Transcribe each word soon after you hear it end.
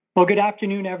Well, good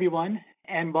afternoon, everyone,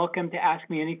 and welcome to Ask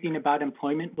Me Anything About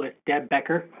Employment with Deb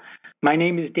Becker. My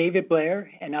name is David Blair,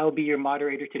 and I will be your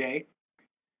moderator today.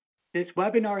 This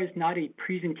webinar is not a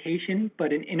presentation,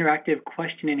 but an interactive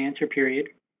question and answer period.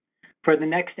 For the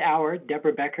next hour,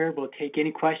 Deborah Becker will take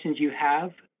any questions you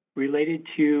have related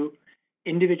to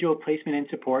individual placement and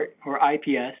support, or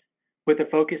IPS, with a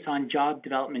focus on job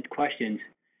development questions.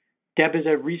 Deb is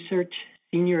a research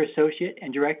senior associate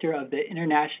and director of the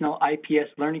International IPS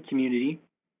Learning Community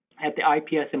at the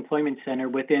IPS Employment Center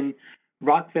within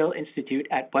Rockville Institute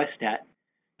at WestStat.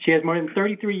 She has more than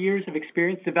 33 years of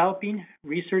experience developing,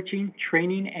 researching,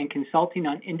 training, and consulting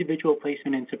on individual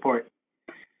placement and support.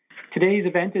 Today's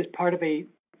event is part of a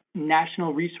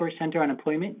National Resource Center on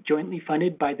Employment jointly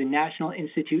funded by the National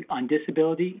Institute on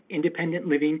Disability, Independent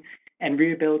Living, and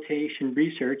Rehabilitation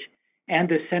Research and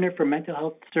the Center for Mental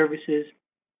Health Services,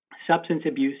 Substance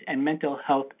Abuse, and Mental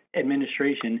Health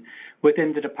Administration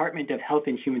within the Department of Health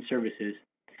and Human Services.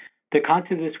 The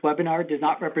content of this webinar does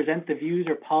not represent the views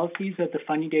or policies of the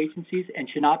funding agencies and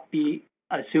should not be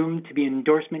assumed to be an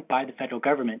endorsement by the federal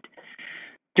government.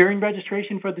 During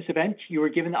registration for this event, you were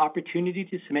given the opportunity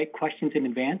to submit questions in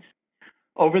advance.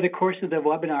 Over the course of the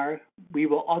webinar, we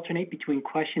will alternate between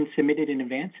questions submitted in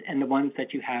advance and the ones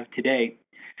that you have today.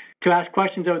 To ask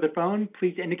questions over the phone,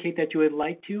 please indicate that you would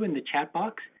like to in the chat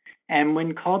box, and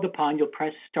when called upon, you'll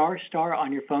press **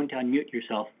 on your phone to unmute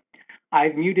yourself.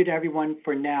 I've muted everyone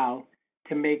for now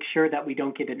to make sure that we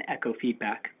don't get an echo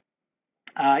feedback.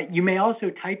 You may also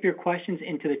type your questions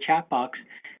into the chat box,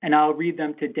 and I'll read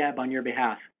them to Deb on your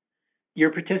behalf.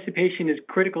 Your participation is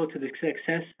critical to the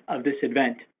success of this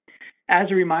event. As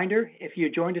a reminder, if you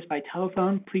joined us by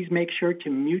telephone, please make sure to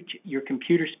mute your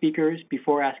computer speakers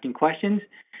before asking questions.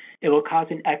 It will cause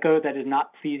an echo that is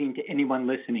not pleasing to anyone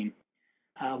listening.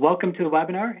 Welcome to the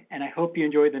webinar, and I hope you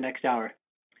enjoy the next hour.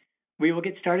 We will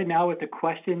get started now with the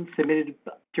questions submitted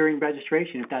during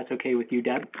registration, if that's okay with you,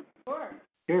 Deb. Sure.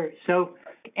 Sure. So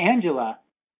Angela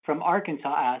from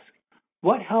Arkansas asks,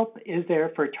 what help is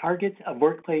there for targets of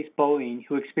workplace bullying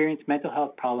who experience mental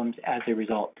health problems as a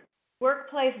result?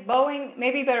 Workplace bullying,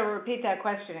 maybe you better repeat that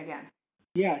question again.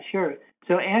 Yeah, sure.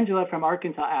 So Angela from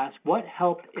Arkansas asks, what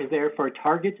help is there for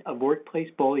targets of workplace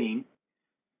bullying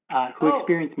who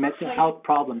experience mental health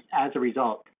problems as a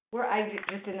result? I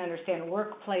just didn't understand.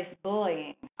 Workplace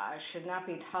bullying should not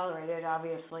be tolerated,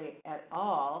 obviously, at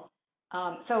all.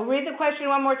 So read the question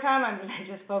one more time. I'm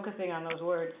just focusing on those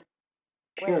words.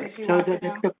 Sure. So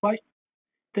the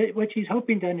question, what she's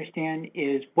hoping to understand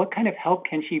is what kind of help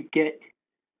can she get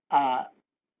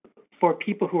for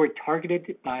people who are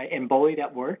targeted by and bullied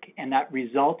at work and that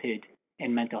resulted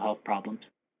in mental health problems?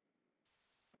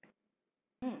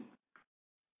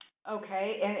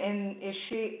 Okay, and is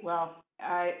she, well,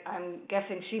 I'm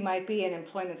guessing she might be an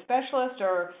employment specialist,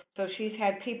 or so she's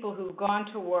had people who've gone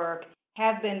to work,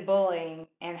 have been bullying,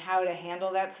 and how to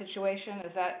handle that situation?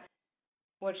 Is that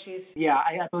what she's... Yeah,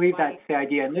 I believe that's the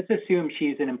idea. And let's assume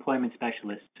she's an employment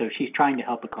specialist, so she's trying to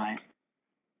help a client.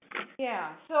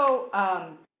 Yeah, so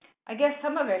I guess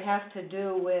some of it has to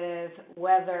do with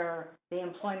whether the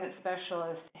employment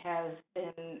specialist has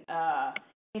been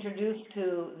introduced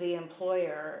to the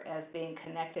employer as being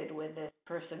connected with this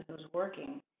person who's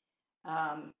working.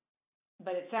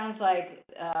 But it sounds like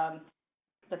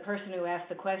the person who asked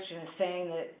the question is saying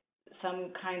that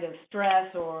some kind of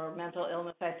stress or mental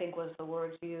illness, I think was the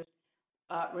words used,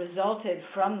 resulted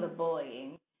from the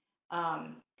bullying.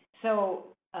 So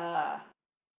I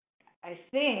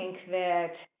think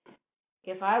that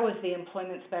if I was the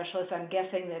employment specialist, I'm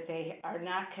guessing that they are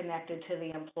not connected to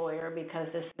the employer because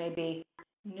this may be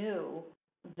new,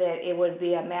 that it would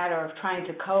be a matter of trying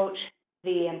to coach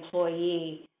the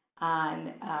employee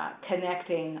on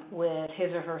connecting with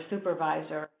his or her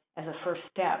supervisor as a first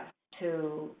step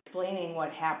to explaining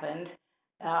what happened,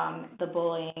 the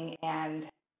bullying, and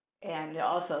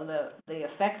also the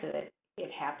effect that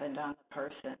it happened on the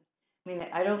person. I mean,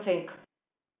 I don't think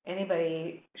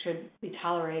anybody should be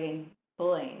tolerating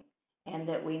bullying, and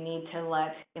that we need to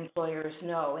let employers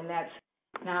know. And that's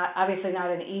obviously not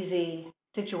an easy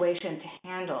situation to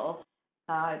handle.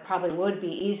 It probably would be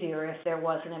easier if there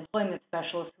was an employment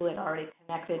specialist who had already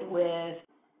connected with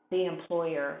the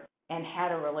employer and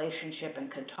had a relationship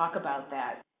and could talk about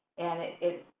that. And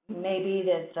it may be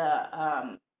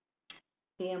that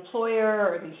the employer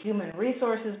or the human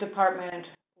resources department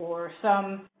or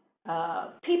some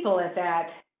people at that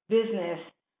business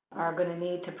are going to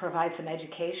need to provide some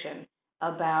education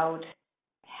about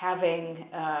having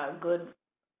good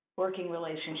working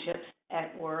relationships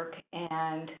at work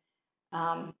and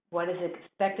what is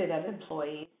expected of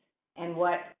employees and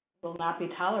what will not be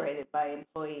tolerated by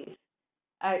employees.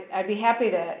 I'd be happy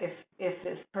to, if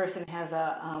this person has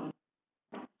a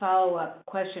follow-up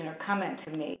question or comment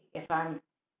to me, if I'm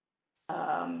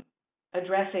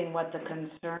addressing what the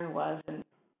concern was and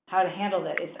how to handle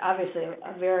that. It's obviously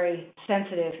a very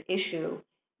sensitive issue,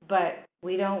 but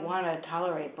we don't want to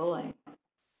tolerate bullying.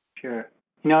 Sure.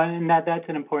 And that's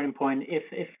an important point.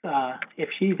 If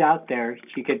she's out there,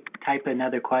 she could type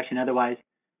another question. Otherwise,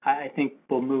 I think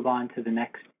we'll move on to the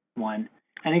next one.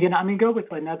 And again, I'm going to go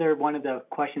with another one of the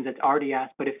questions that's already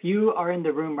asked. But if you are in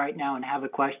the room right now and have a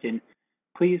question,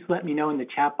 please let me know in the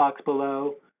chat box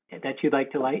below that you'd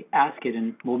like to ask it,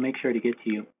 and we'll make sure to get to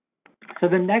you. So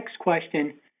the next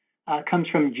question comes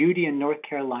from Judy in North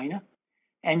Carolina,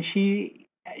 and she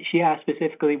asked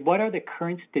specifically, what are the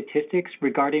current statistics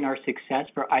regarding our success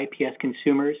for IPS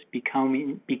consumers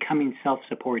becoming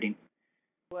self-supporting?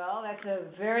 Well, that's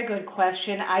a very good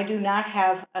question. I do not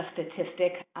have a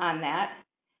statistic on that.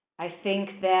 I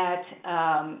think that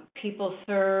people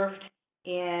served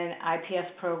in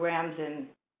IPS programs and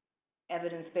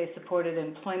evidence-based supported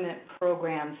employment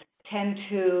programs tend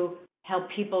to help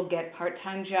people get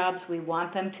part-time jobs. We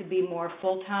want them to be more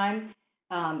full-time,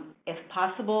 if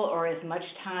possible, or as much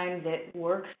time that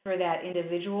works for that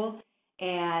individual.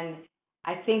 And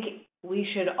I think we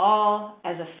should all,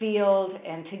 as a field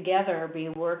and together, be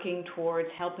working towards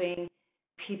helping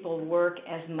people work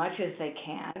as much as they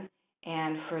can.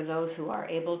 And for those who are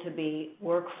able to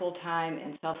work full-time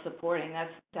and self-supporting,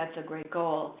 that's a great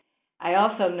goal. I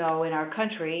also know in our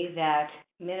country that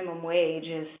minimum wage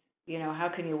is,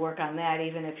 how can you work on that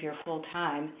even if you're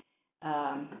full-time?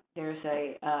 There's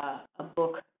a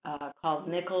book called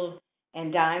Nickel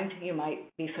and Dimed you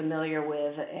might be familiar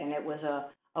with, and it was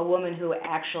a woman who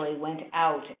actually went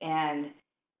out and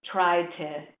tried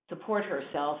to support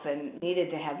herself and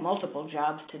needed to have multiple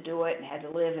jobs to do it and had to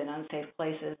live in unsafe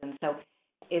places. And so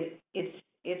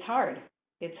it's hard.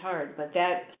 It's hard, but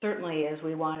that certainly is,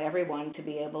 we want everyone to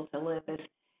be able to live as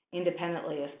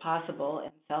independently as possible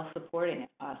and self-supporting as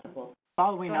possible.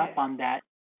 Following up on that,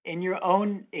 in your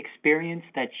own experience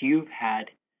that you've had,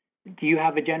 do you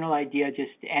have a general idea,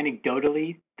 just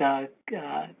anecdotally, the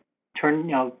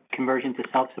conversion to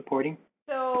self-supporting?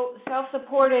 So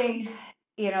self-supporting,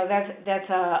 that's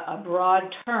a broad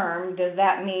term. Does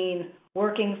that mean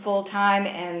working full-time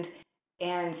and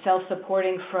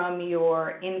self-supporting from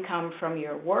your income from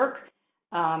your work,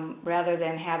 rather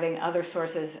than having other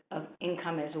sources of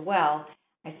income as well?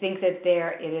 I think that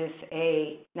it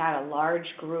is not a large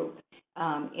group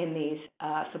in these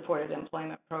supported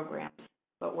employment programs,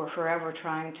 but we're forever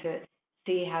trying to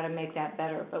see how to make that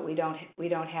better, but we don't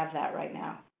have that right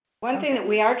now. One thing that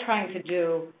we are trying to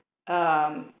do,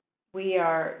 we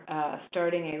are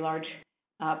starting a large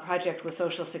project with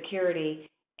Social Security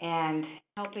and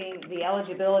helping. The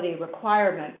eligibility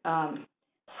requirement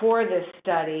for this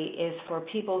study is for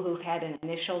people who've had an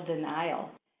initial denial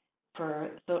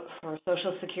for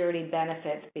Social Security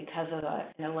benefits because of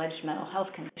an alleged mental health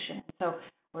condition. So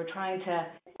we're trying to,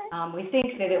 we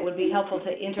think that it would be helpful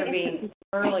to intervene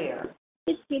earlier.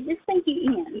 Thank you,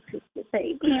 Ian.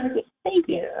 Thank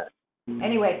you.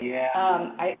 Anyway,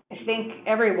 I think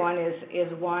everyone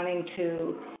is wanting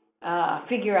to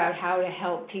figure out how to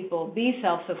help people be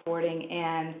self-supporting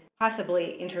and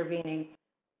possibly intervening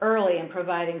early and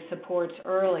providing supports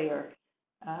earlier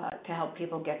to help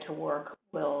people get to work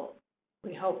will,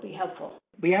 we hope, be helpful.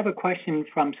 We have a question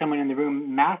from someone in the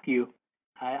room, Matthew.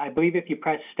 I believe if you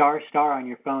press ** on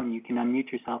your phone, you can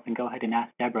unmute yourself and go ahead and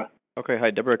ask Deborah. Okay,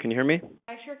 hi Deborah, can you hear me?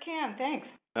 I sure can, thanks.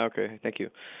 Okay, thank you.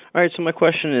 All right, so my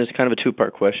question is kind of a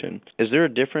two-part question. Is there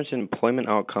a difference in employment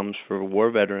outcomes for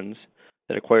war veterans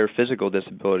that acquire physical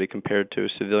disability compared to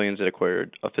civilians that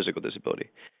acquired a physical disability?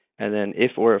 And then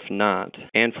if or if not,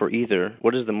 and for either,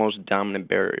 what is the most dominant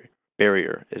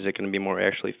barrier? Is it going to be more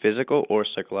actually physical or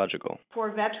psychological?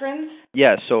 For veterans?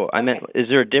 Yeah, so I meant, is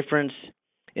there a difference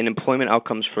in employment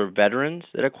outcomes for veterans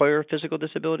that acquire a physical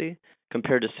disability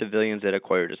compared to civilians that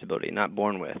acquire a disability, not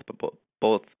born with, but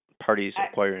both parties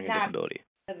acquiring a disability?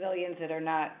 Civilians that are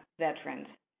not veterans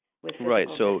with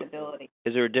physical disability.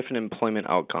 Is there different employment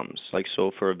outcomes? Like,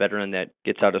 so for a veteran that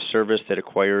gets out of service that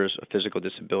acquires a physical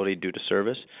disability due to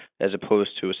service, as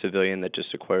opposed to a civilian that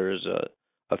just acquires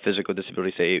a physical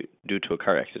disability, say, due to a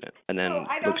car accident, and then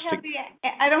I don't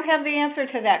have the answer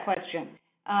to that question.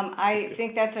 I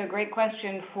think that's a great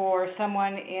question for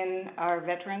someone in our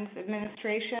Veterans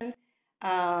Administration.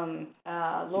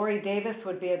 Lori Davis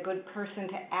would be a good person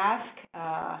to ask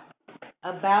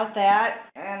about that,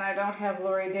 and I don't have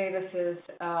Lori Davis's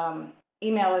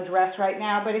email address right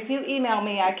now, but if you email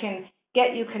me, I can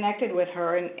get you connected with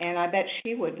her, and I bet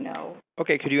she would know.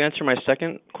 Okay, could you answer my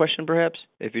second question, perhaps,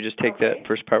 if you just take Okay. that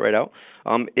first part right out?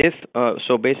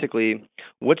 So basically,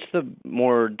 what's the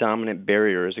more dominant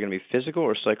barrier? Is it going to be physical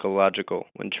or psychological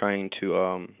when trying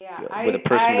to, with a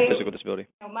person with a physical disability?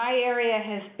 My area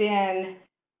has been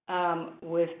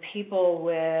with people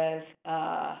with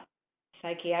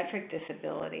psychiatric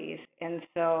disabilities, and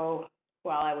so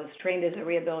while I was trained as a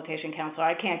rehabilitation counselor,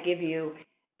 I can't give you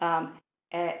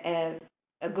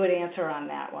a good answer on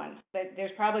that one. But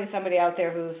there's probably somebody out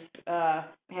there who's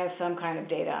has some kind of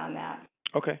data on that.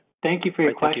 Okay. Thank you for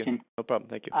your Thank you. question. No problem.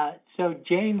 Thank you. So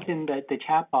James in the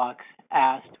chat box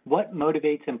asked, what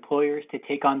motivates employers to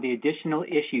take on the additional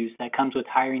issues that comes with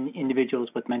hiring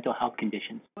individuals with mental health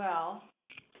conditions? Well,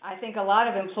 I think a lot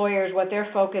of employers, what their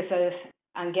focus is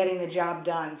on getting the job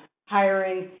done,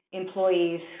 hiring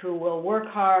employees who will work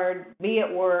hard, be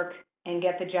at work, and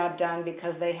get the job done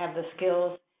because they have the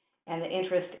skills and the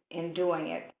interest in doing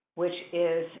it, which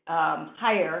is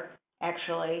higher,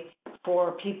 actually,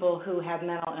 for people who have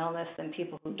mental illness than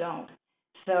people who don't.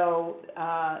 So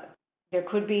there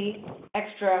could be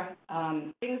extra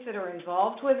things that are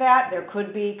involved with that. There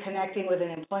could be connecting with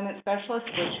an employment specialist,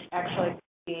 which actually could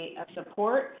be a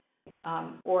support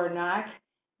or not.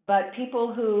 But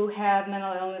people who have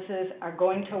mental illnesses are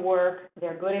going to work,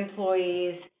 they're good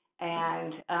employees,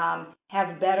 and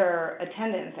have better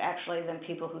attendance, actually, than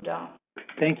people who don't.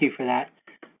 Thank you for that.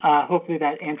 Hopefully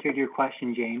that answered your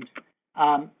question, James.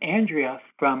 Andrea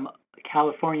from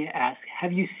California asked,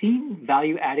 have you seen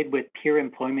value added with peer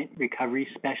employment recovery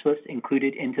specialists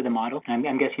included into the model?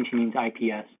 I'm guessing she means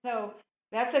IPS. So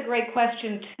that's a great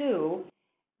question, too.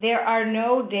 There are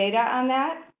no data on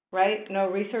that, right?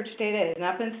 No research data. It has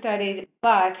not been studied,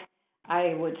 but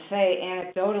I would say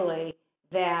anecdotally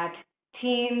that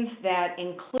teams that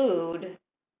include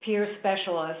peer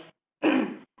specialists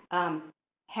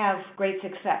have great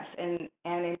success, and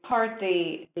in part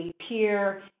the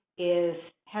peer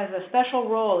has a special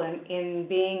role in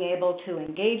being able to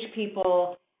engage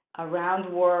people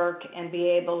around work and be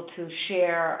able to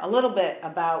share a little bit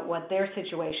about what their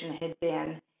situation had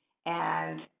been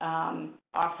and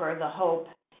offer the hope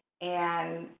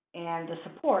and the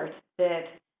support that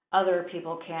other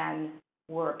people can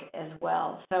work as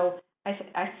well. So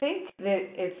I think that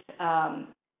it's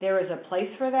there is a place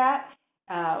for that.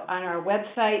 On our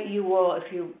website, you will,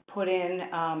 if you put in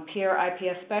peer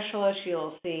IPS specialist,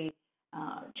 you'll see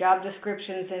job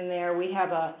descriptions in there. We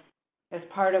have as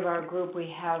part of our group, we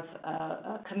have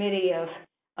a committee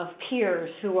of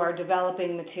peers who are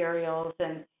developing materials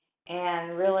and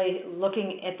really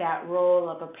looking at that role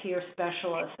of a peer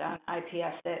specialist on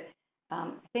IPS that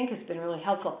I think has been really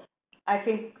helpful. I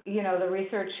think, the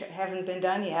research hasn't been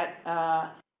done yet,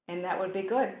 and that would be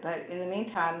good. But in the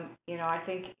meantime, I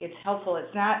think it's helpful.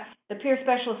 It's not, the peer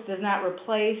specialist does not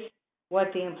replace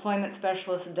what the employment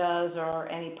specialist does or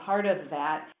any part of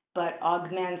that, but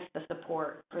augments the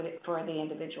support for the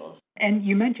individuals. And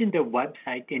you mentioned a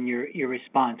website in your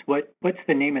response. What's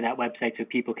the name of that website so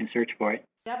people can search for it?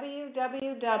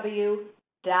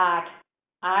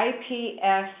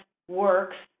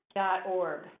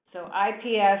 www.ipsworks.org. So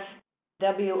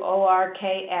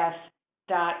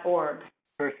ipsworks.org.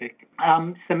 Perfect.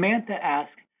 Samantha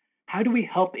asked, how do we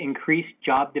help increase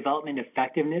job development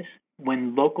effectiveness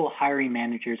when local hiring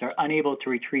managers are unable to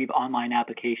retrieve online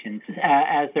applications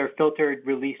as they're filtered,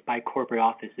 released by corporate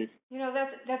offices?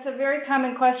 That's a very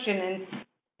common question,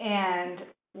 and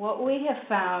what we have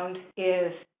found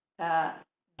is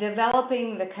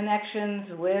developing the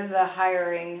connections with the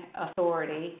hiring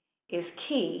authority is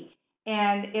key.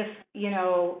 And if,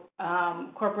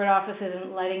 corporate office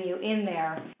isn't letting you in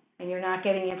there and you're not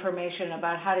getting information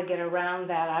about how to get around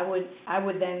that, I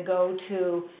would then go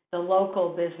to the local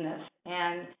business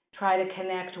and try to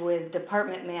connect with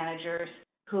department managers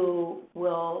who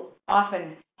will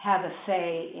often have a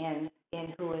say in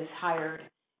who is hired,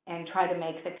 and try to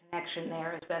make the connection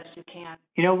there as best you can.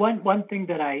 One thing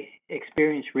that I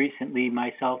experienced recently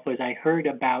myself was I heard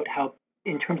about how,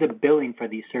 in terms of billing for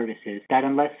these services, that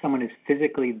unless someone is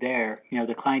physically there,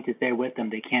 the client is there with them,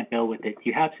 they can't bill with it. Do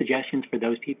you have suggestions for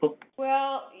those people?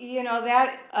 Well,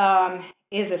 that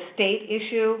is a state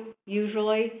issue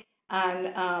usually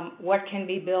on what can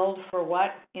be billed for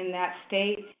what in that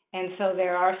state. And so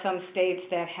there are some states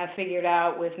that have figured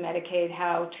out with Medicaid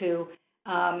how to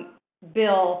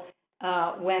bill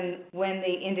when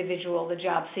the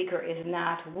job seeker is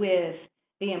not with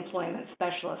the employment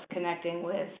specialist connecting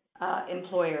with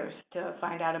employers to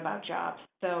find out about jobs.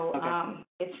 So okay.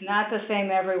 It's not the same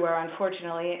everywhere,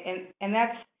 unfortunately, and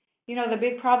that's the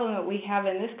big problem that we have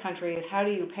in this country is how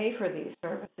do you pay for these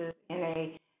services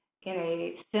in in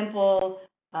a simple,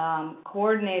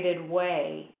 coordinated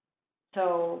way.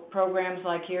 So programs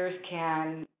like yours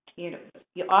can, you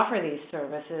offer these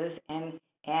services and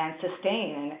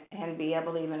sustain and be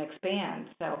able to even expand.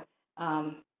 So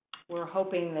we're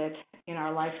hoping that in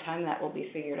our lifetime that will be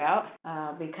figured out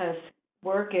because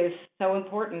work is so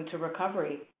important to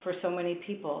recovery for so many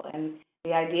people. And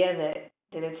the idea that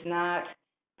it's not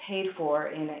paid for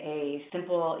in a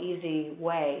simple, easy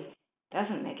way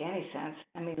doesn't make any sense.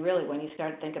 I mean, really, when you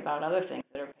start to think about other things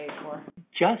that are paid for.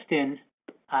 Justin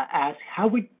asked, how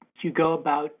would you go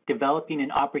about developing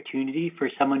an opportunity for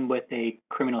someone with a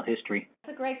criminal history?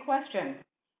 That's a great question.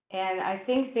 And I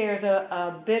think there's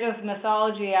a bit of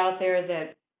mythology out there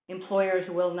that employers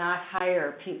will not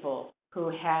hire people who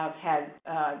have had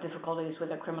difficulties with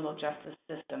the criminal justice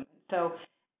system. So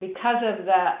because of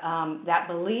that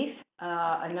belief,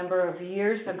 a number of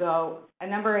years ago,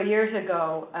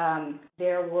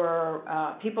 there were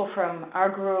people from our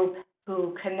group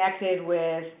who connected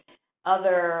with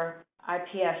other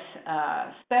IPS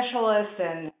specialists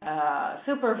and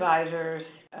supervisors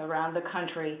around the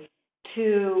country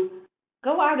to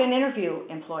go out and interview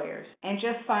employers and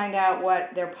just find out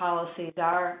what their policies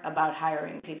are about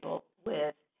hiring people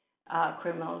with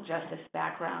criminal justice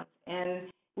backgrounds. And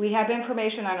we have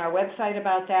information on our website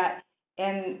about that.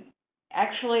 And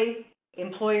actually,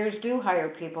 employers do hire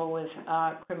people with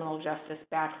criminal justice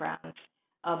backgrounds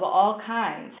of all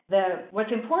kinds.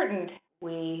 What's important,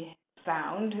 we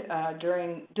found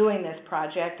during doing this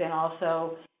project and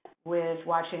also with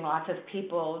watching lots of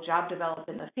people job develop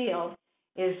in the field,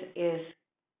 is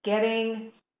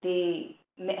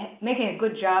making a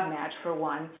good job match for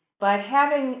one, but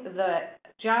having the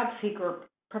job seeker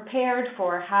prepared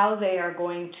for how they are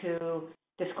going to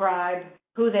describe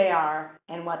who they are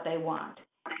and what they want,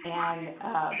 and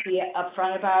be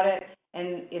upfront about it.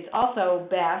 And it's also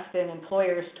best, and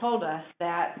employers told us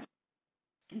that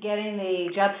getting the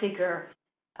job seeker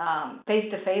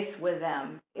face-to-face with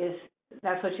them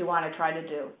that's what you want to try to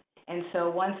do. And so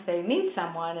once they meet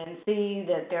someone and see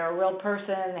that they're a real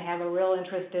person, they have a real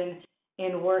interest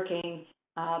in working,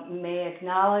 may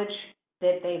acknowledge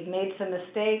that they've made some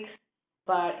mistakes,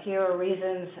 but here are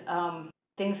reasons,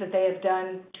 things that they have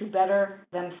done to better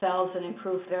themselves and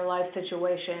improve their life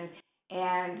situation,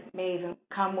 and may even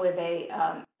come with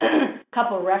a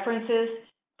couple references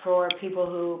for people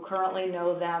who currently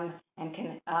know them and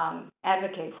can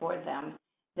advocate for them,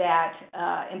 that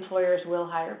employers will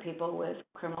hire people with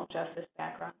criminal justice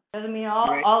background. Doesn't mean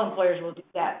all employers will do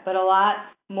that, but a lot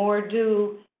more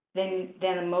do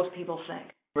than most people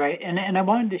think. Right, and I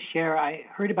wanted to share, I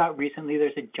heard about recently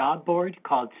there's a job board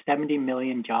called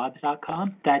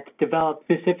 70millionjobs.com that's developed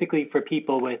specifically for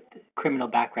people with criminal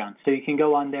backgrounds. So you can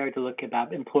go on there to look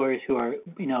about employers who are,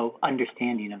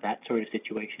 understanding of that sort of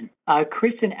situation.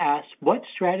 Kristen asked, what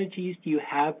strategies do you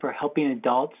have for helping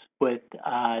adults with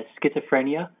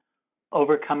schizophrenia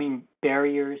overcoming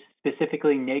barriers,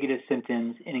 specifically negative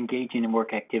symptoms, and engaging in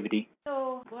work activity?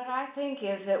 So what I think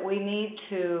is that we need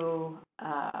to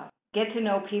get to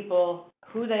know people,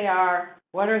 who they are,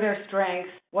 what are their strengths,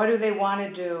 what do they want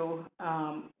to do,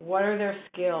 what are their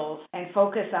skills, and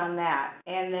focus on that,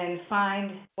 and then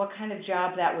find what kind of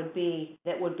job that would be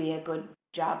a good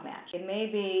job match. It may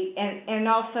be, and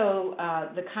also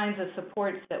the kinds of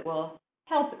supports that will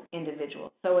help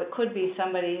individuals. So it could be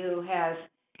somebody who has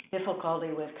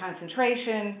difficulty with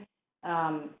concentration.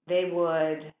 They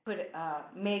could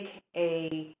make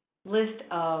a list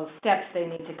of steps they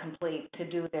need to complete to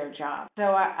do their job. So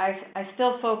I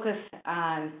still focus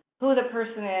on who the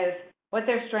person is, what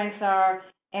their strengths are,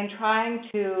 and trying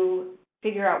to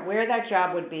figure out where that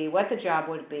job would be, what the job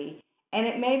would be. And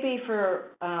it may be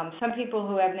for some people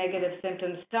who have negative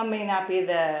symptoms, some may not be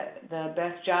the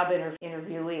best job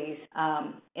interviewees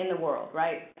in the world,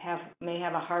 right? May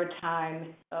have a hard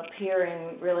time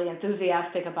appearing really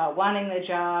enthusiastic about wanting the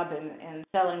job and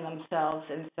selling themselves.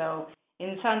 And so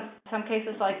in some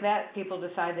cases like that, people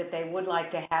decide that they would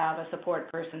like to have a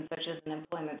support person, such as an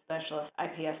employment specialist,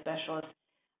 IPS specialist,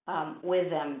 with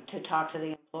them to talk to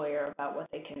the employer about what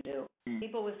they can do.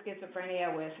 People with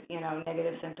schizophrenia with,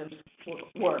 negative symptoms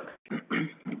work.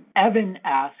 Evan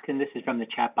asked, and this is from the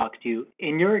chat box too,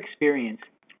 in your experience,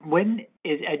 when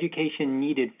is education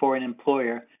needed for an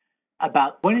employer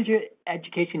about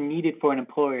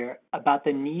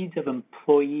the needs of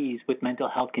employees with mental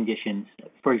health conditions,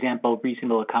 for example,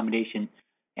 reasonable accommodation,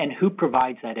 and who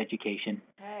provides that education?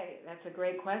 Okay, that's a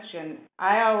great question.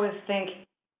 I always think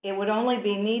it would only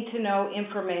be need-to-know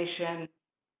information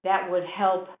that would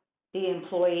help the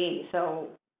employee, so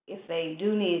if they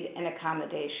do need an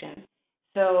accommodation.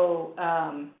 So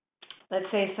let's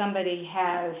say somebody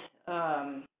has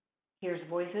hears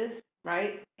voices,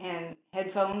 right? And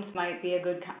headphones might be a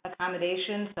good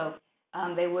accommodation, so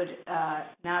they would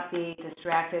not be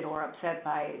distracted or upset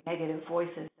by negative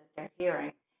voices that they're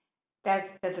hearing. That's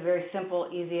a very simple,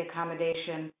 easy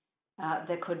accommodation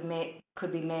that could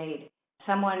be made.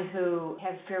 Someone who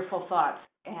has fearful thoughts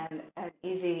and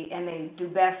they do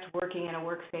best working in a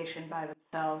workstation by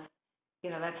themselves,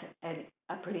 that's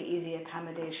a pretty easy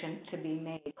accommodation to be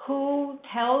made. Who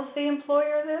tells the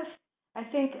employer this? I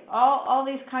think all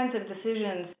these kinds of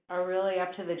decisions are really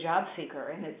up to the job seeker,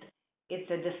 and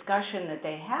it's a discussion that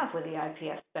they have with the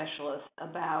IPS specialist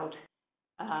about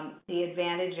the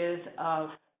advantages of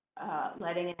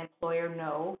letting an employer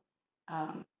know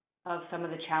of some of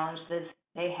the challenges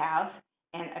they have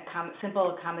and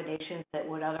simple accommodations that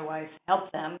would otherwise help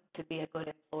them to be a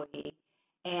good employee,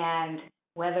 and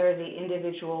whether the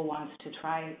individual wants to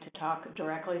try to talk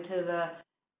directly to the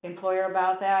employer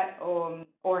about that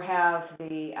or have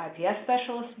the IPS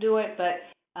specialist do it. But,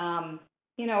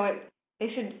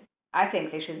 I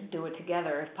think they should do it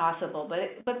together if possible.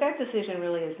 But that decision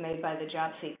really is made by the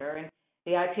job seeker, and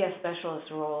the IPS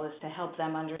specialist's role is to help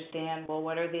them understand, well,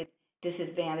 what are the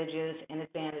disadvantages and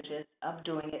advantages of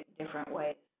doing it different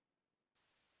ways.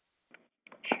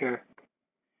 Sure.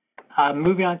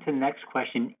 Moving on to the next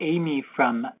question, Amy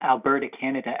from Alberta,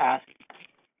 Canada asks,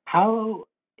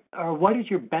 what is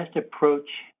your best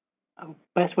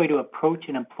way to approach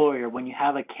an employer when you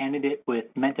have a candidate with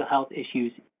mental health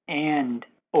issues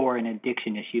or an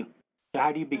addiction issue? So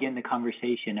how do you begin the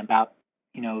conversation about,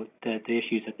 the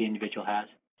issues that the individual has?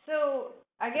 So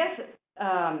I guess,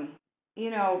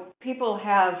 people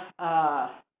have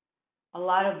a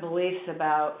lot of beliefs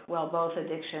about, both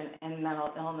addiction and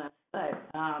mental illness, but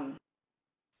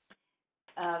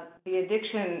the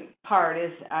addiction part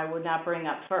I would not bring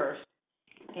up first.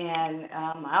 And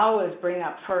I always bring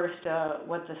up first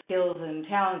what the skills and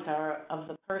talents are of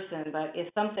the person, but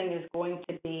if something is going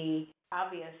to be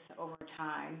obvious over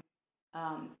time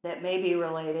that may be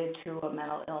related to a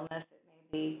mental illness, it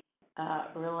may be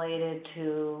related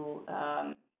to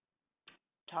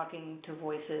talking to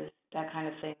voices, that kind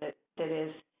of thing that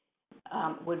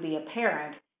would be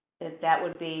apparent, that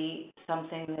would be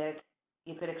something that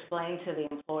you could explain to the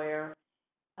employer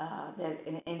that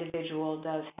an individual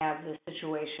does have this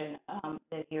situation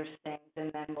that hears things,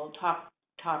 and then we'll talk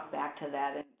back to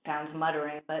that. It sounds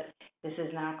muttering, but this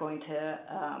is not going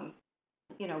to,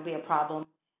 be a problem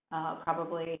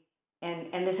probably,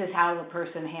 and this is how the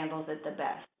person handles it the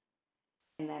best,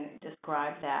 and then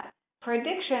describe that. For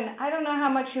addiction, I don't know how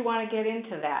much you want to get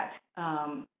into that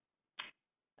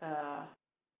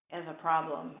as a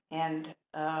problem, and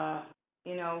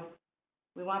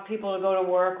we want people to go to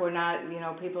work. We're not,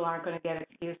 people aren't going to get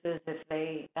excuses if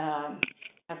they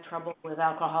have trouble with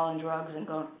alcohol and drugs and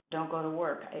don't go to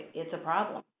work. It's a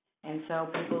problem. And so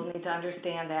people need to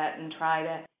understand that and try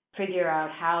to figure out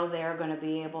how they're going to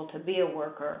be able to be a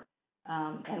worker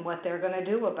and what they're going to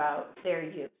do about their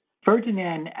use.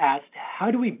 Ferdinand asked,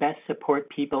 how do we best support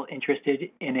people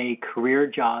interested in a career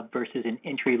job versus an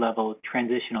entry-level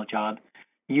transitional job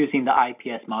using the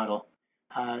IPS model?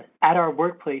 At our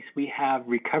workplace, we have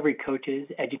recovery coaches,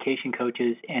 education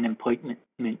coaches, and employment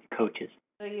coaches.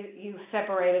 So you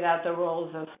separated out the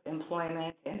roles of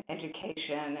employment and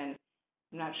education, and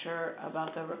I'm not sure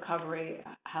about the recovery,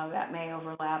 how that may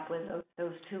overlap with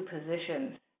those two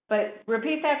positions. But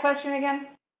repeat that question again.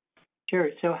 Sure.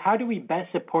 So how do we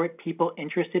best support people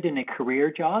interested in a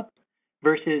career job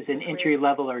versus an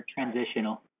entry-level or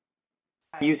transitional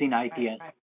using IPS?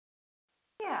 Right.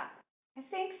 Yeah. I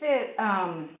think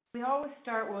that we always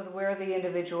start with where the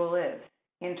individual is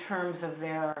in terms of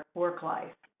their work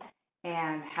life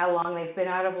and how long they've been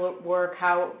out of work,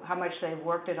 how much they've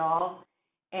worked at all,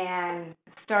 and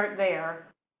start there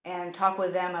and talk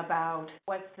with them about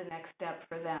what's the next step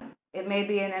for them. It may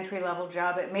be an entry-level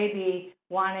job. It may be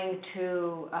wanting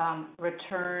to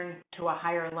return to a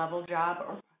higher-level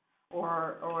job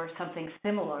or something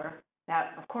similar.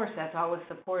 That, of course, that's always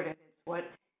supported. It's what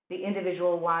the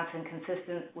individual wants and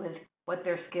consistent with what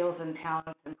their skills and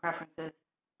talents and preferences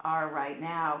are right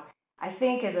now. I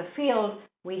think as a field,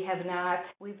 we've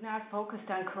not focused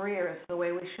on careers the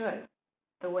way we should,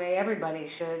 the way everybody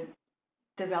should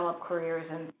develop careers,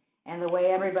 and the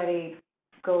way everybody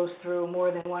goes through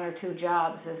more than one or two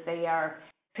jobs as they are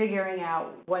figuring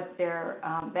out what they're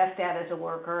best at as a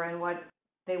worker and what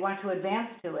they want to advance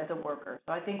to as a worker.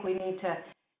 So I think we need to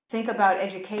think about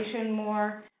education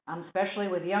more, especially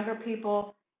with younger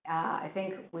people. I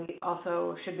think we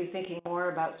also should be thinking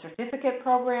more about certificate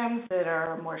programs that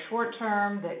are more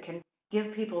short-term, that can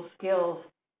give people skills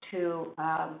to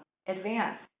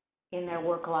advance in their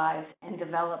work lives and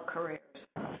develop careers.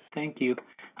 Thank you.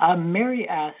 Mary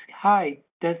asks, hi,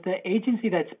 does the agency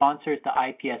that sponsors the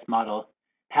IPS model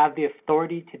have the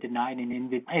authority to deny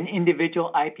an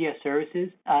individual IPS services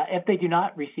if they do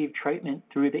not receive treatment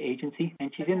through the agency?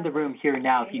 And she's in the room here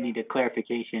now if you need a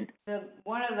clarification.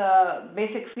 One of the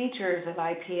basic features of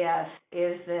IPS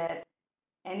is that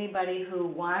anybody who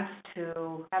wants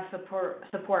to have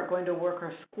support going to work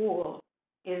or school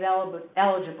is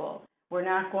eligible. We're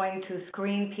not going to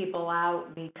screen people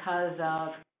out because of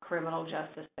criminal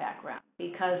justice background,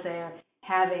 because they're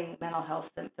having mental health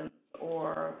symptoms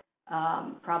or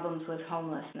problems with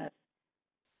homelessness.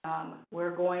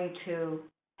 We're going to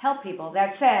help people.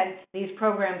 That said, these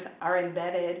programs are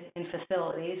embedded in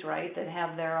facilities, right, that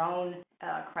have their own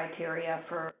criteria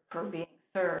for being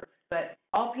served. But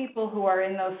all people who are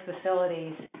in those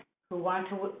facilities who want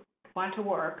to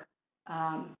work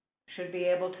should be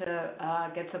able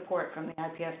to get support from the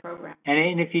IPS program.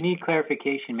 And if you need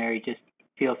clarification, Mary, just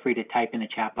feel free to type in the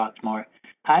chat box more.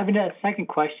 I have a second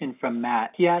question from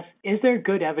Matt. He asks, is there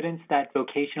good evidence that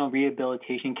vocational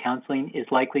rehabilitation counseling is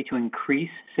likely to increase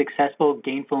successful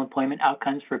gainful employment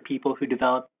outcomes for people who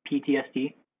develop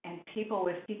PTSD? And people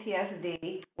with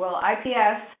PTSD, well,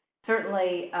 IPS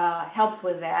certainly helps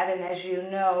with that. And as you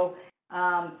know,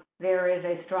 there is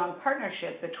a strong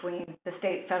partnership between the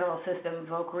state federal system,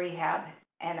 Voc Rehab,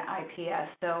 and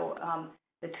IPS. So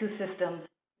the two systems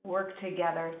work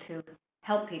together to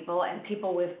help people, and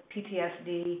people with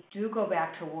PTSD do go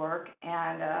back to work.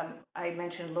 And I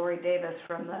mentioned Lori Davis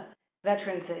from the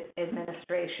Veterans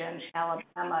Administration.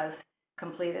 Alabama has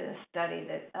completed a study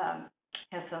that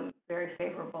has some very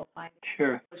favorable findings.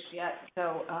 Sure. Yet,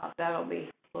 so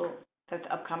that's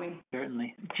upcoming.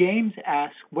 Certainly. James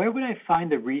asks, where would I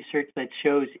find the research that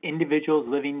shows individuals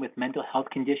living with mental health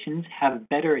conditions have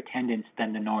better attendance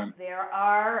than the norm? There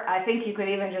are, I think you could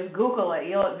even just Google it.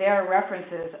 There are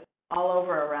references all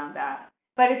over around that.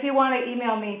 But if you want to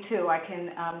email me too, I can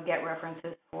get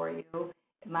references for you.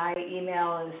 My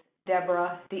email is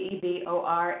Deborah,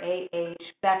 DEBORAH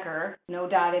Becker, no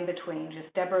dot in between,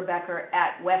 just Deborah Becker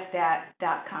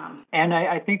 @westat.com. And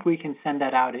I think we can send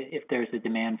that out if there's a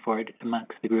demand for it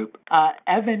amongst the group.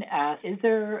 Evan asks, is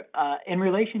there, in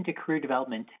relation to career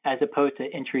development as opposed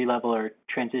to entry-level or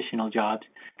transitional jobs,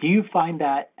 do you find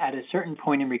that at a certain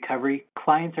point in recovery,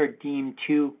 clients are deemed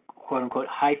too quote-unquote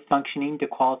high-functioning to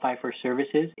qualify for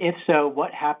services? If so,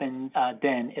 what happens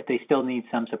then if they still need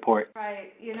some support?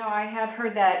 Right. I have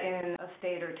heard that in a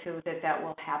state or two that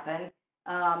will happen.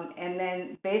 And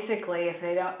then basically, if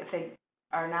they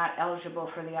are not eligible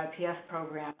for the IPS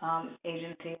program,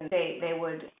 agency and state, they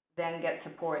would then get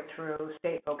support through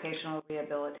state vocational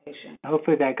rehabilitation.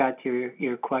 Hopefully that got to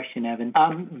your question, Evan.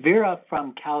 Vera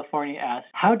from California asks,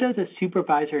 how does a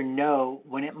supervisor know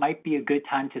when it might be a good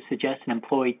time to suggest an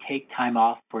employee take time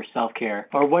off for self-care?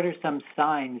 Or what are some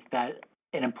signs that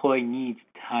an employee needs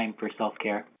time for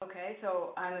self-care? Okay,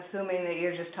 so I'm assuming that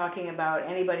you're just talking about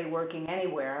anybody working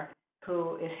anywhere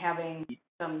who is having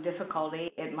some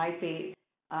difficulty. It might be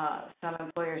some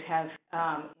employers have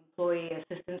employee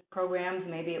assistance programs.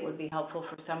 Maybe it would be helpful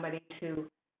for somebody to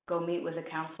go meet with a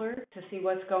counselor to see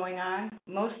what's going on.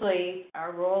 Mostly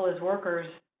our role as workers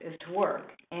is to work,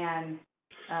 and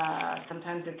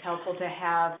sometimes it's helpful to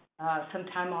have some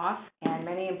time off, and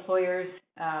many employers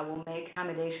will make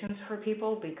accommodations for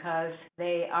people because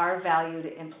they are valued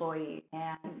employees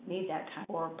and need that time,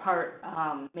 or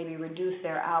maybe reduce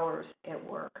their hours at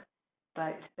work.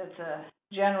 But that's a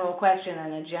general question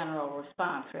and a general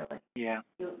response, really. Yeah.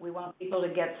 We want people to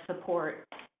get support,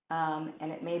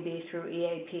 and it may be through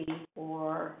EAP,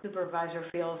 or supervisor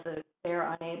feels that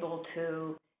they're unable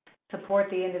to support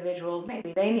the individual.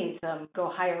 Maybe they need some go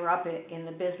higher up in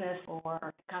the business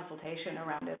or consultation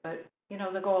around it. But,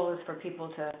 the goal is for people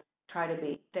to try to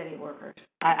be steady workers.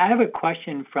 I have a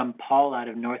question from Paul out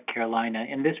of North Carolina,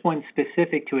 and this one's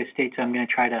specific to his state, so I'm going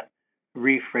to try to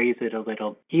rephrase it a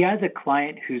little. He has a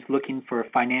client who's looking for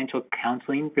financial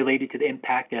counseling related to the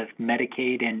impact of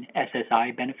Medicaid and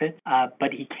SSI benefits,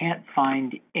 but he can't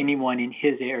find anyone in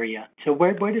his area. So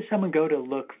where does someone go to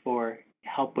look for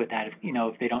help with that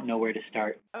if they don't know where to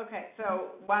start? Okay,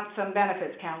 so want some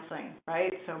benefits counseling,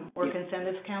 right? So work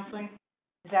incentives counseling?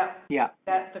 Is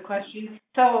that the question?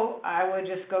 So I would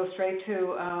just go straight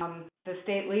to the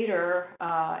state leader,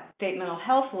 state mental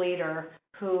health leader,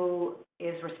 who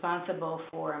is responsible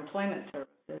for employment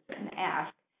services, and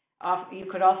ask. You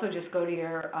could also just go to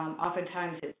your,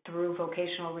 oftentimes it's through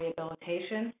vocational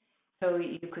rehabilitation, so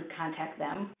you could contact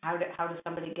them. How does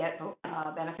somebody get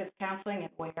benefits counseling and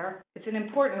where? It's an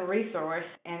important resource,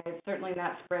 and it's certainly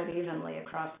not spread evenly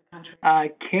across the country.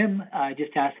 Kim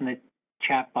just asked in the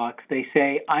chat box. They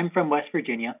say, I'm from West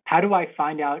Virginia. How do I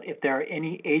find out if there are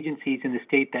any agencies in the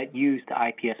state that use the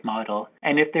IPS model?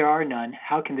 And if there are none,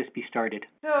 how can this be started?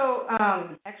 So,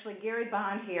 actually, Gary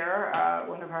Bond here,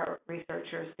 one of our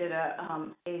researchers, did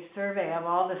a survey of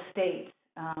all the states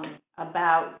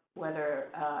about whether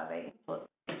they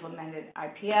implemented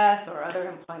IPS or other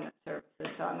employment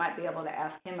services. So I might be able to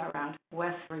ask him around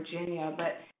West Virginia.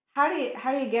 But how do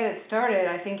you get it started?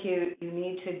 I think you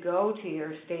need to go to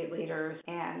your state leaders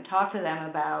and talk to them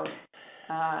about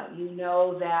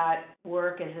that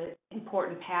work is an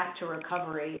important path to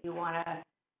recovery. You want to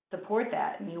support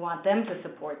that, and you want them to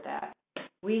support that.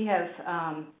 We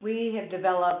have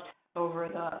developed over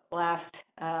the last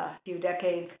few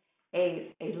decades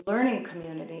a learning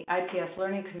community, IPS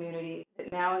learning community, that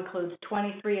now includes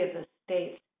 23 of the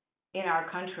states in our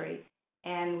country.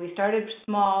 And we started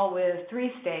small with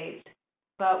 3 states,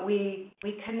 but we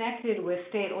connected with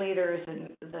state leaders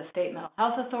and the State Mental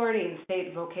Health Authority and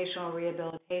State Vocational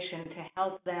Rehabilitation to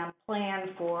help them plan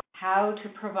for how to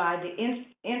provide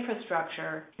the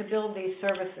infrastructure to build these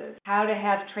services, how to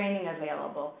have training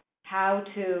available, how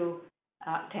to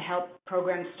help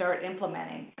programs start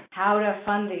implementing, how to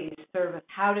fund these services,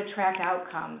 how to track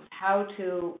outcomes, how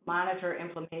to monitor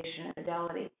implementation and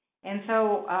fidelity. And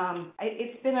so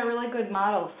it's been a really good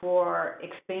model for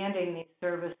expanding these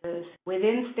services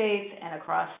within states and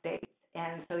across states.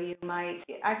 And so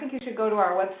I think you should go to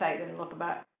our website and look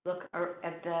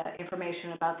at the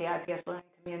information about the IPS learning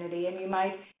community, and you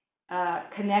might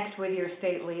connect with your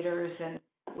state leaders, and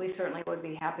we certainly would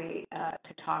be happy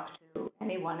to talk to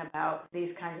anyone about these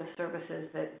kinds of services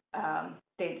that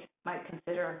states might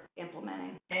consider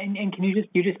implementing. And can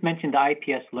you just mentioned the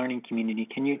IPS learning community.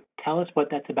 Can you tell us what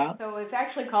that's about? So it's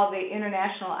actually called the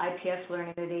International IPS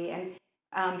Learning Community, and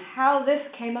how this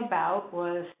came about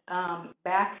was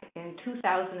back in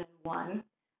 2001.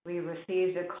 We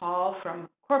received a call from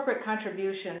Corporate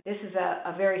Contribution. This is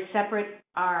a very separate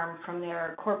arm from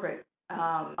their corporate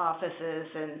offices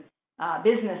and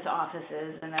business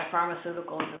offices and their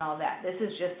pharmaceuticals and all that. This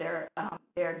is just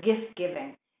their gift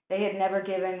giving. They had never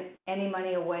given any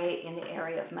money away in the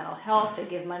area of mental health. They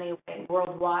give money away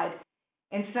worldwide.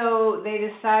 And so they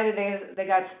decided they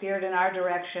got steered in our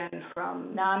direction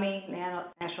from NAMI,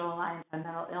 National Alliance on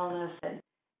Mental Illness, and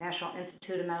National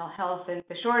Institute of Mental Health. And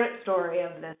the short story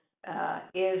of this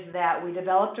is that we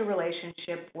developed a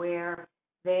relationship where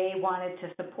they wanted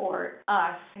to support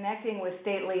us connecting with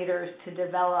state leaders to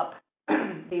develop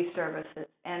these services.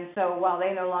 And so while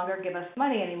they no longer give us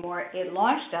money anymore, it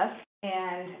launched us.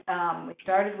 And we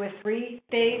started with 3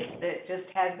 states that just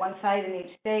had 1 site in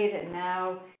each state, and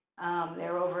now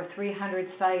there are over 300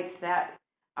 sites that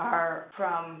are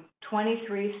from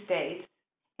 23 states.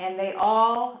 And they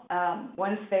all,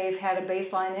 once they've had a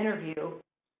baseline interview,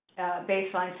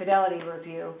 baseline fidelity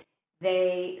review,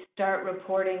 they start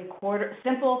reporting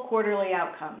simple quarterly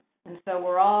outcomes. And so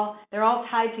they're all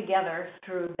tied together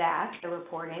through that, the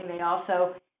reporting. They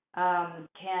also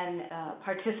can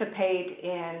participate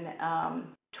in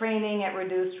training at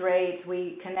reduced rates.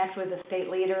 We connect with the state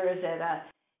leaders at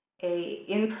a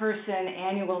in-person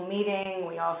annual meeting.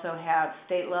 We also have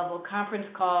state-level conference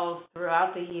calls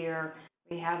throughout the year.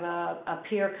 We have a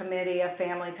peer committee, a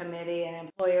family committee, an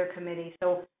employer committee.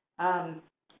 So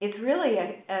it's really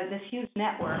this huge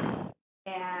network,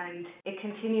 and it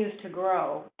continues to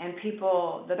grow. And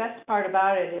the best part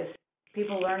about it is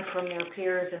people learn from their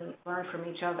peers and learn from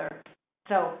each other.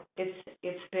 So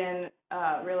it's been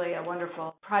really a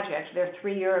wonderful project. There are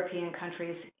 3 European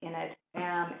countries in it,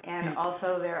 and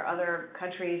also there are other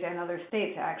countries and other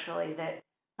states actually that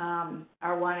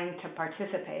are wanting to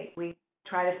participate. We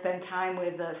try to spend time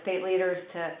with the state leaders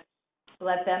to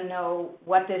let them know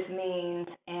what this means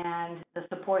and the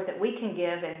support that we can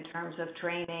give in terms of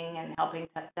training and helping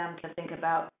them to think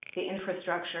about the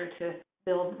infrastructure to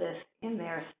build this in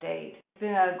their state. It's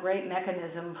been a great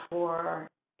mechanism for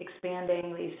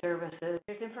expanding these services.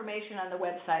 There's information on the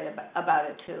website about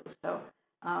it too. So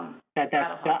that's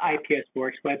the IPS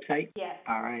Works website? Yes.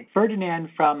 All right. Ferdinand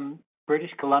from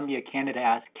British Columbia, Canada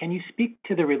asks, can you speak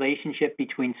to the relationship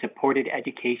between supported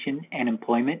education and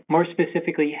employment? More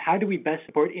specifically, how do we best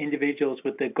support individuals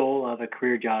with the goal of a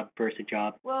career job versus a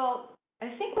job? Well, I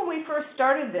think when we first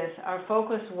started this, our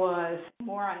focus was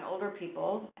more on older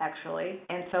people, actually,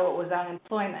 and so it was on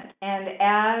employment. And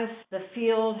as the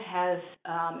field has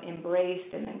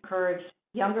embraced and encouraged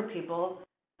younger people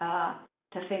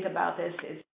to think about this,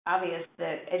 it's obvious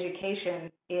that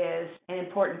education is an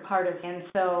important part of it. And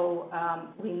so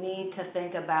we need to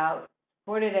think about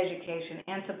supported education,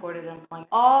 and supported employment,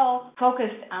 all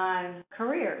focused on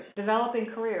careers, developing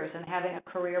careers and having a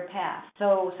career path.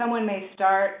 So someone may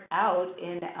start out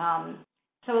in,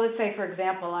 so let's say, for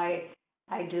example, I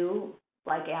do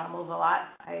like animals a lot.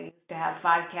 I used to have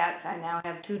 5 cats. I now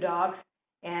have 2 dogs,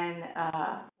 and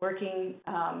working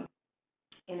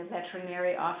in a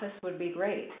veterinary office would be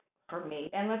great for me.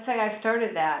 And let's say I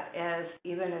started that as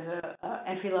even as a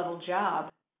entry-level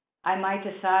job. I might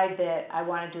decide that I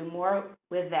want to do more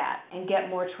with that and get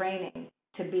more training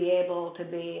to be able to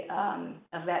be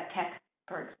a vet tech,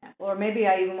 for example. Or maybe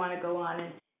I even want to go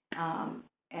on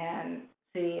and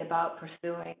see about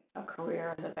pursuing a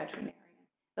career as a veterinarian.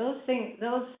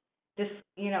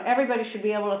 Everybody should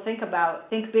be able to think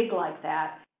big like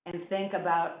that and think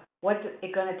about what's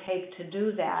it going to take to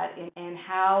do that, and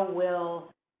how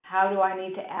do I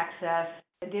need to access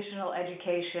additional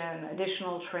education,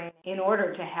 additional training in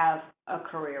order to have a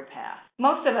career path.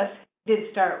 Most of us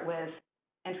did start with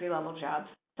entry-level jobs.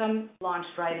 Some launched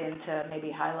right into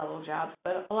maybe high-level jobs,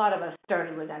 but a lot of us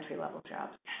started with entry-level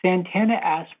jobs. Santana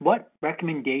asks, what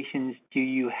recommendations do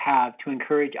you have to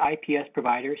encourage IPS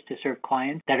providers to serve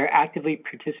clients that are actively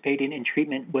participating in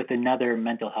treatment with another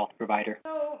mental health provider?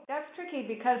 So that's tricky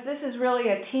because this is really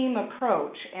a team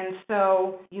approach, and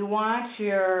so you want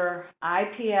your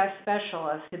IPS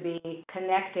specialist to be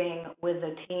connecting with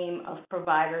a team of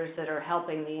providers that are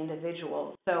helping the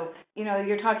individual. So,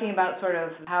 you're talking about sort of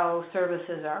how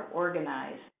services are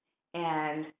organized,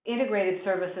 and integrated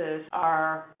services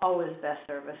are always best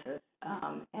services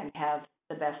and have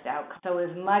the best outcome. So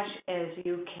as much as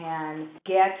you can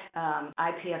get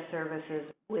IPS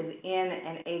services within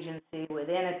an agency,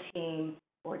 within a team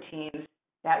or teams,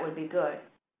 that would be good.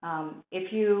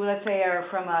 If you, let's say, are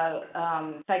from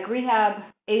a psych rehab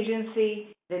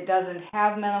agency that doesn't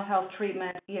have mental health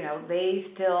treatment, they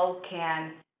still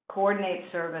can coordinate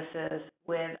services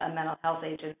with a mental health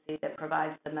agency that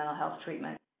provides the mental health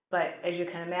treatment. But as you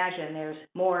can imagine, there's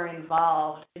more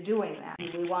involved to doing that.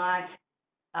 We want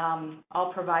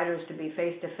all providers to be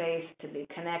face-to-face, to be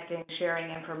connecting,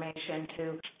 sharing information,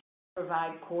 to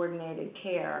provide coordinated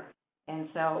care. And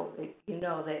so, you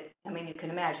can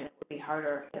imagine it would be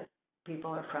harder if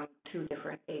people are from 2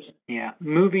 different agencies. Yeah.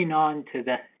 Moving on to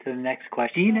the next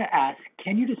question. Gina asks,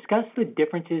 can you discuss the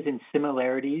differences and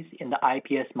similarities in the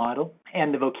IPS model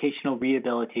and the vocational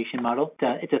rehabilitation model?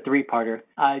 It's a 3-parter.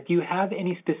 Do you have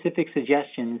any specific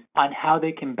suggestions on how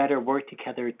they can better work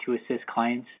together to assist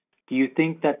clients? Do you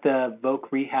think that the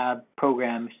voc rehab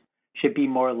programs should be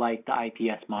more like the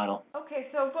IPS model? Okay,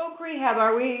 so voc rehab,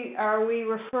 are we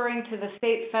referring to the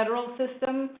state-federal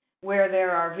system where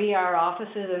there are VR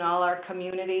offices in all our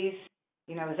communities?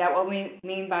 Is that what we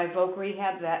mean by voc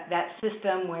rehab, that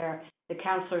system where the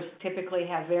counselors typically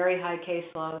have very high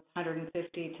caseloads,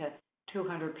 150 to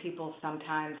 200 people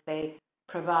sometimes? They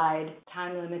provide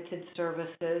time-limited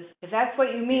services. If that's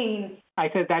what you mean... I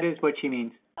said that is what she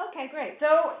means. Okay, great.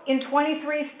 So in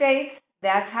 23 states,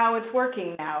 that's how it's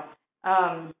working now.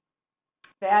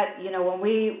 When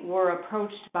we were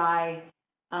approached by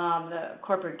the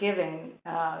corporate giving,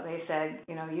 they said,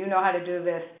 you know how to do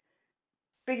this,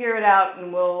 figure it out,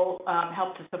 and we'll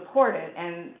help to support it.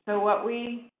 And so what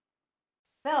we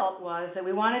felt was that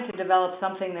we wanted to develop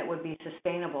something that would be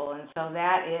sustainable, and so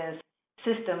that is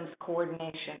systems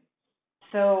coordination.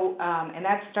 So, and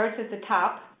that starts at the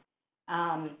top.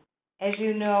 As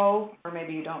you know, or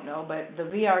maybe you don't know, but the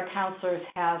VR counselors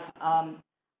have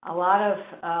a lot of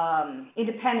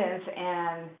independence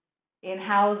and in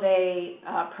how they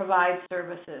provide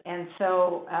services. And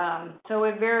so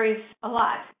it varies a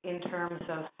lot in terms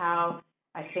of how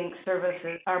I think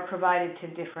services are provided to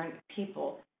different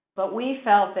people. But we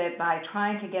felt that by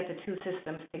trying to get the 2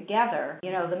 systems together,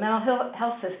 the mental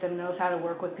health system knows how to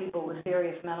work with people with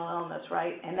serious mental illness,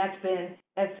 right? And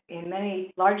that's in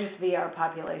many largest VR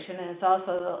population, and it's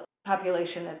also the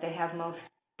population that they have most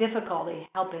difficulty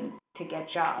helping to get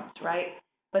jobs, right?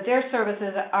 But their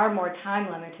services are more time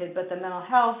limited, but the mental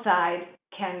health side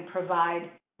can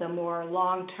provide the more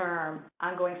long-term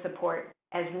ongoing support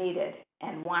as needed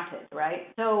and wanted, right?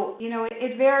 So,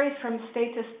 it varies from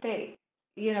state to state.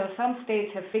 Some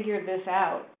states have figured this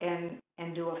out and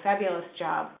do a fabulous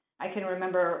job. I can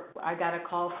remember I got a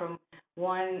call from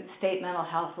one state mental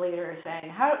health leader saying,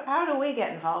 how do we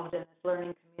get involved in this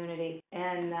learning community?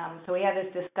 And so we had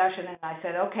this discussion, and I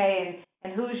said, okay,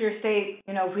 and who's your state,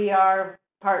 VR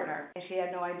partner? And she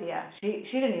had no idea. She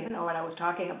didn't even know what I was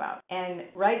talking about. And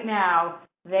right now,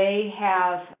 they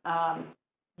have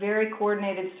very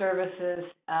coordinated services,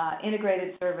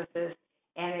 integrated services,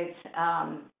 and it's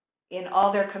in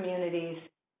all their communities,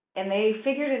 and they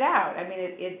figured it out. I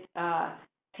mean,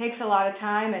 takes a lot of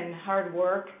time and hard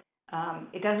work.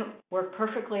 It doesn't work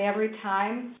perfectly every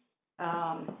time,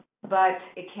 but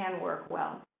it can work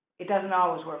well. It doesn't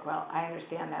always work well, I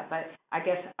understand that, but I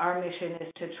guess our mission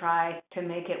is to try to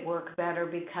make it work better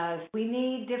because we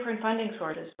need different funding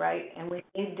sources, right? And we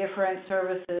need different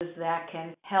services that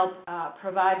can help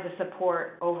provide the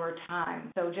support over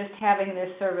time. So just having this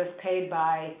service paid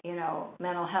by,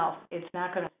 mental health, it's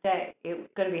not going to stay.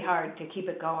 It's going to be hard to keep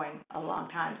it going a long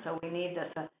time. So we need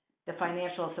the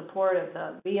financial support of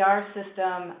the VR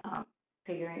system,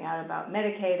 figuring out about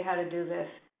Medicaid, how to do this.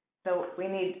 So we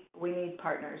need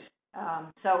partners.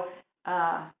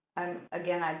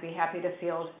 I'd be happy to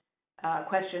field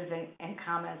questions and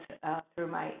comments through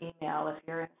my email if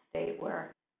you're in a state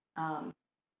where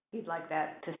you'd like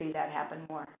to see that happen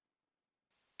more.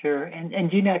 Sure.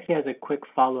 And Gina actually has a quick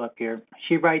follow-up here.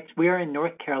 She writes, we are in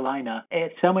North Carolina.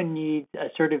 If someone needs a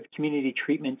Assertive Community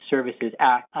Treatment Services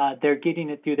Act, they're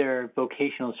getting it through their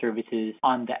vocational services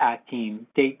on the ACT team.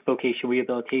 State vocational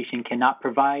rehabilitation cannot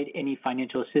provide any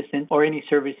financial assistance or any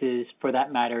services, for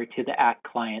that matter, to the ACT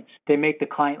clients. They make the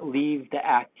client leave the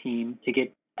ACT team to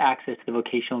get access to the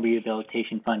vocational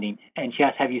rehabilitation funding. And she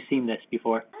asks, have you seen this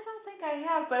before? I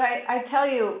have, but I tell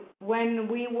you, when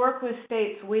we work with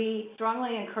states, we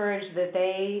strongly encourage that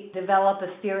they develop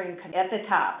a steering committee at the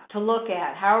top to look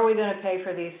at how are we going to pay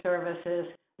for these services,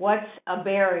 what's a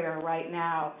barrier right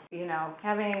now,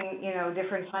 having,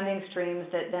 different funding streams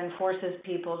that then forces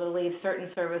people to leave certain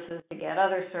services to get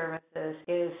other services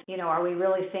is, are we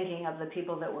really thinking of the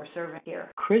people that we're serving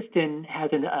here? Kristen has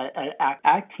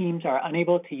ACT teams are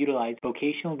unable to utilize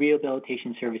vocational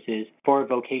rehabilitation services for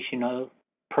vocational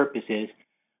purposes,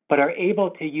 but are able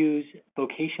to use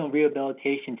vocational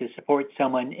rehabilitation to support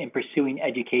someone in pursuing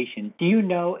education. Do you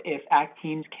know if ACT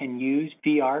teams can use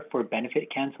VR for benefit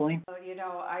canceling? Well,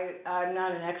 I'm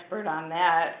not an expert on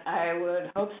that. I would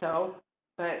hope so,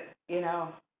 but,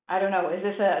 I don't know. Is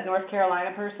this a North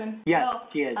Carolina person? Yes,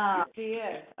 she is. She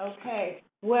is. Okay.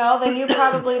 Well, then you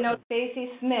probably know Stacy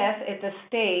Smith at the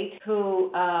state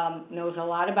who knows a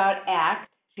lot about ACT.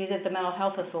 She's at the Mental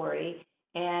Health Authority.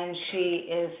 And she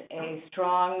is a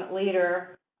strong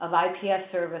leader of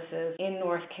IPS services in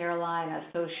North Carolina.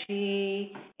 So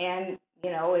she, and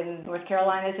in North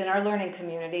Carolina is in our learning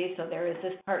community, so there is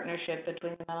this partnership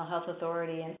between the Mental Health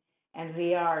Authority and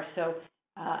VR. So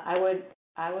I would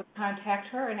contact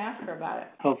her and ask her about it.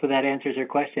 Hopefully that answers her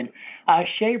question.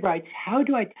 Shay writes, how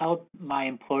do I tell my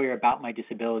employer about my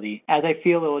disability, as I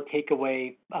feel it will take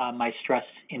away my stress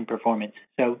in performance?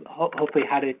 So hopefully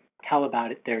how to tell about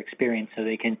their experience so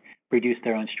they can reduce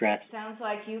their own stress. Sounds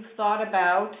like you've thought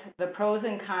about the pros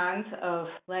and cons of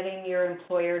letting your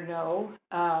employer know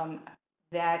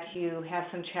that you have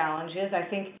some challenges. I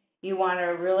think you want to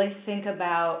really think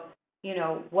about,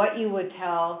 what you would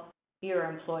tell your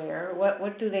employer.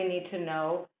 What do they need to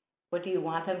know? What do you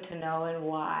want them to know and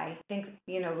why? I think,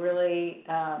 really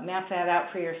map that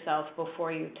out for yourself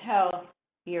before you tell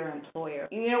your employer.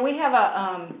 We have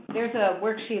there's a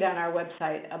worksheet on our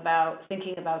website about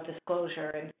thinking about disclosure,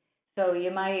 and so you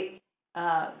might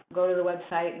go to the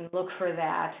website and look for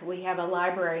that. We have a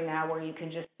library now where you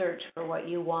can just search for what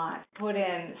you want, put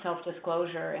in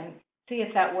self-disclosure, and see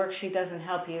if that worksheet doesn't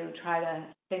help you. Try to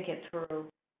think it through,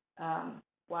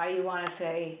 why you want to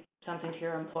say something to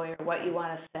your employer, what you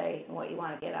want to say, and what you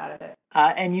want to get out of it.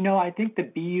 I think the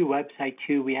BU website,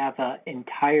 too, we have an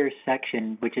entire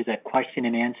section, which is a question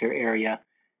and answer area,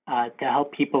 to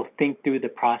help people think through the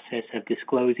process of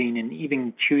disclosing and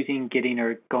even choosing, getting,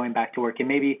 or going back to work. And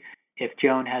maybe if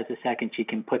Joan has a second, she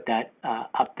can put that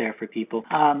up there for people.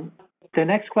 The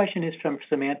next question is from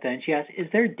Samantha, and she asks, is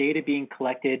there data being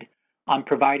collected on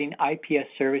providing IPS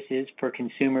services for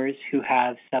consumers who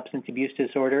have substance abuse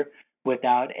disorder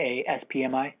without a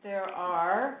SPMI? There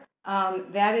are.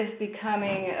 That is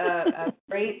becoming a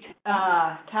great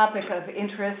topic of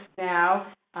interest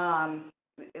now,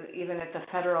 even at the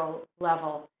federal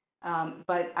level.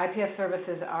 But IPS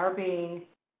services are being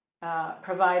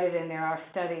provided, and there are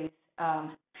studies,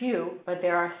 few, but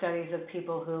there are studies of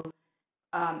people who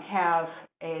have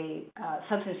a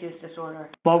substance use disorder.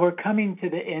 Well, we're coming to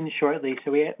the end shortly,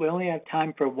 so we only have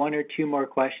time for one or two more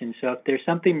questions. So if there's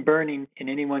something burning in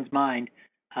anyone's mind,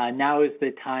 now is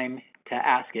the time to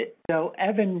ask it. So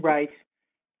Evan writes,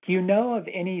 do you know of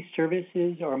any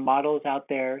services or models out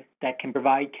there that can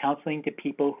provide counseling to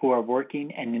people who are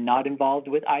working and not involved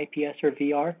with IPS or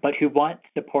VR, but who want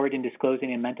support in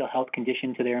disclosing a mental health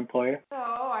condition to their employer? So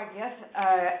I guess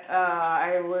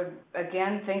I would,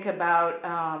 again, think about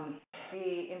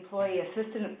the employee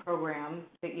assistance program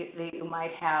that you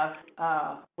might have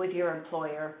with your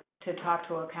employer to talk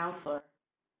to a counselor.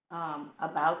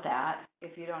 about that.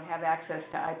 If you don't have access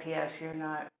to IPS, you're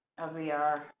not a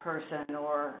VR person,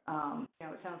 or,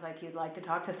 it sounds like you'd like to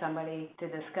talk to somebody to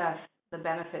discuss the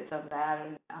benefits of that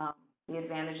and the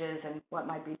advantages and what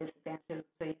might be disadvantages,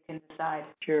 so you can decide.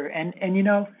 Sure. And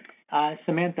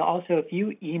Samantha, also, if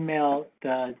you email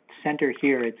the center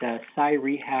here, it's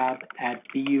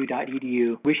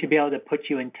scirehab@bu.edu, we should be able to put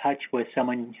you in touch with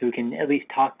someone who can at least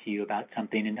talk to you about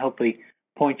something and hopefully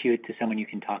point you to someone you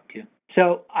can talk to.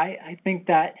 So I think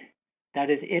that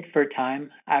is it for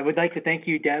time. I would like to thank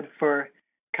you, Deb, for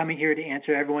coming here to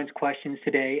answer everyone's questions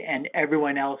today and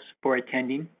everyone else for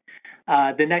attending.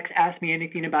 The next Ask Me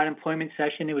Anything About Employment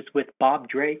session, it was with Bob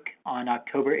Drake on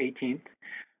October 18th.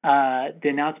 The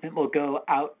announcement will go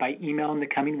out by email in the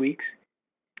coming weeks.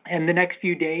 In the next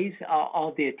few days, all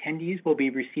of the attendees will be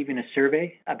receiving a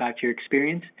survey about your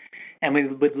experience, and we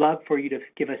would love for you to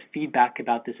give us feedback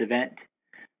about this event.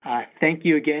 Thank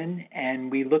you again,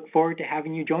 and we look forward to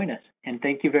having you join us. And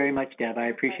thank you very much, Deb. I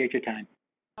appreciate your time.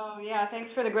 Oh, yeah,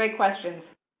 thanks for the great questions.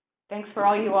 Thanks for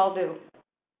all you all do.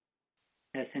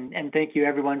 Yes, and thank you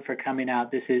everyone for coming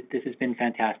out. This has been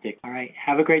fantastic. All right,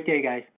 have a great day, guys.